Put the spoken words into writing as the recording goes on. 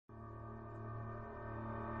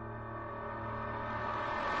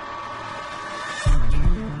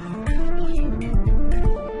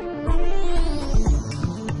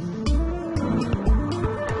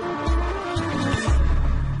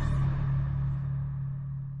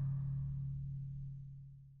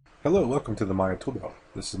Hello, welcome to the Maya Toolbelt.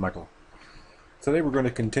 This is Michael. Today we're going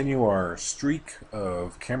to continue our streak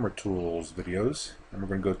of camera tools videos, and we're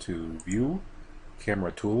going to go to View,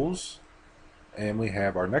 Camera Tools, and we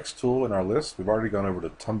have our next tool in our list. We've already gone over the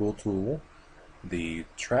Tumble tool, the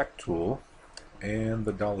Track tool, and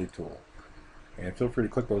the Dolly tool. And feel free to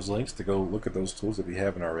click those links to go look at those tools if you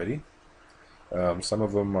haven't already. Some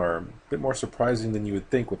of them are a bit more surprising than you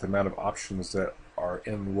would think with the amount of options that are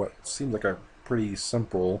in what seems like a pretty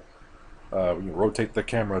simple rotate the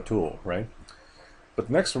camera tool, right? But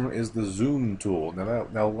the next one is the zoom tool.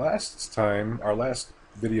 Now last time, our last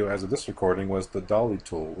video as of this recording was the Dolly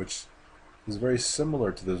tool, which is very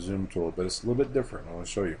similar to the zoom tool, but it's a little bit different. I want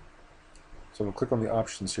to show you. So we'll click on the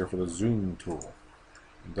options here for the zoom tool.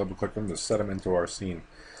 And double click them to set them into our scene.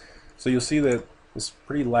 So you'll see that it's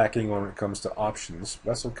pretty lacking when it comes to options.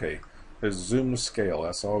 That's okay. There's zoom scale.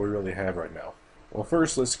 That's all we really have right now. Well,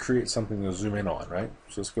 first let's create something to zoom in on, right?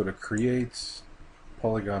 So let's go to Create,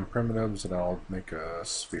 Polygon Primitives, and I'll make a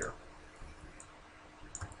sphere.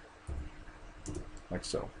 Like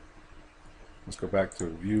so. Let's go back to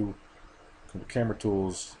View, Camera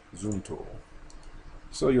Tools, Zoom Tool.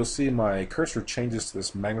 So you'll see my cursor changes to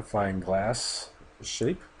this magnifying glass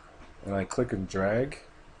shape, and I click and drag.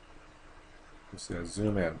 You see I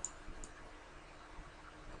zoom in.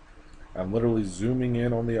 I'm literally zooming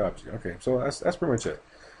in on the object. Okay, so that's pretty much it.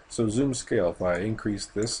 So zoom scale, if I increase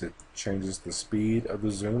this, it changes the speed of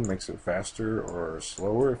the zoom, makes it faster or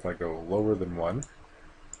slower. If I go lower than 1,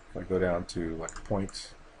 if I go down to like 0.18,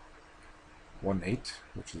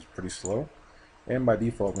 which is pretty slow, and by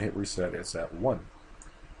default when I hit reset, it's at 1,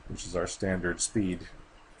 which is our standard speed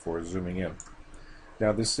for zooming in.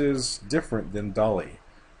 Now this is different than Dolly.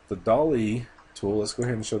 The Dolly tool, let's go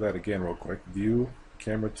ahead and show that again real quick. View,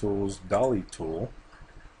 Camera Tools, Dolly tool.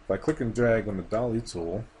 If I click and drag on the Dolly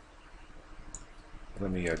tool, let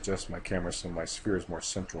me adjust my camera so my sphere is more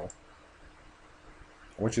central.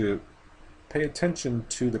 I want you to pay attention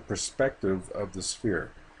to the perspective of the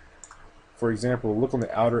sphere. For example, look on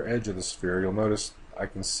the outer edge of the sphere. You'll notice I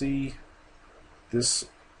can see this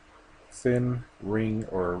thin ring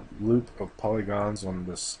or loop of polygons on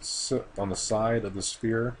the side of the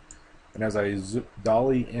sphere, and as I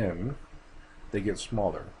dolly in, they get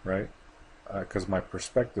smaller, right? Because my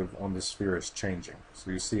perspective on the sphere is changing. So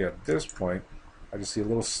you see at this point, I just see a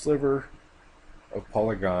little sliver of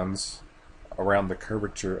polygons around the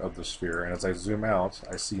curvature of the sphere, and as I zoom out,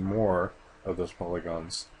 I see more of those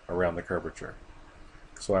polygons around the curvature.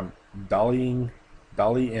 So I'm dolly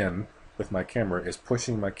in with my camera is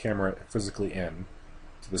pushing my camera physically in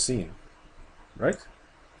to the scene, right?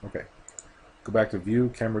 Okay. Go back to View,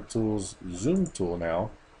 Camera Tools, Zoom tool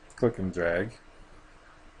now. Click and drag.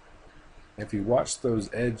 If you watch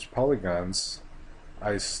those edge polygons,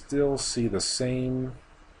 I still see the same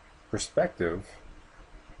perspective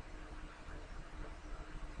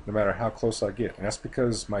no matter how close I get, and that's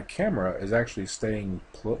because my camera is actually staying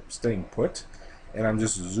put, and I'm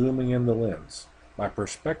just zooming in the lens. My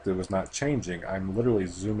perspective is not changing. I'm literally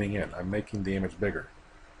zooming in. I'm making the image bigger.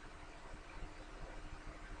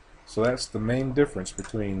 So that's the main difference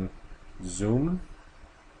between zoom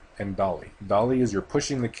and dolly. Dolly is you're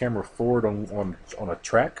pushing the camera forward on a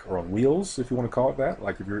track or on wheels, if you want to call it that.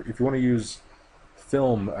 Like if you want to use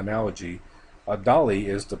film analogy, a dolly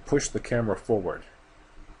is to push the camera forward.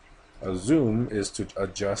 A zoom is to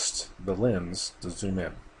adjust the lens to zoom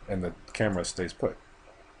in, and the camera stays put.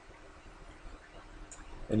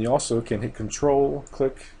 And you also can hit Control,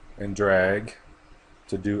 click, and drag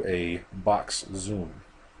to do a box zoom.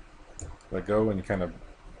 Let go and it kind of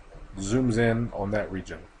zooms in on that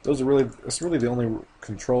region. That's really the only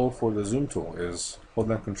control for the zoom tool, is hold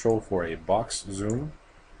down Control for a box zoom,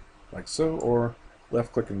 like so, or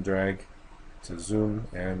left click and drag to zoom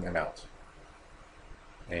in and out.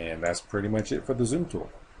 And that's pretty much it for the zoom tool.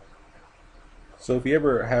 So if you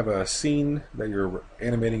ever have a scene that you're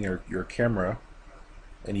animating your camera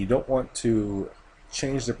and you don't want to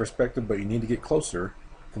change the perspective but you need to get closer,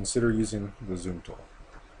 consider using the zoom tool.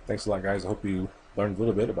 Thanks a lot, guys. I hope you learned a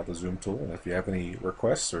little bit about the zoom tool, and if you have any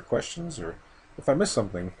requests or questions, or if I missed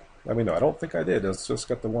something, let me know. I don't think I did. It's just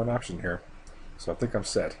got the one option here, so I think I'm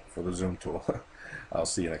set for the zoom tool. I'll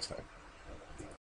see you next time.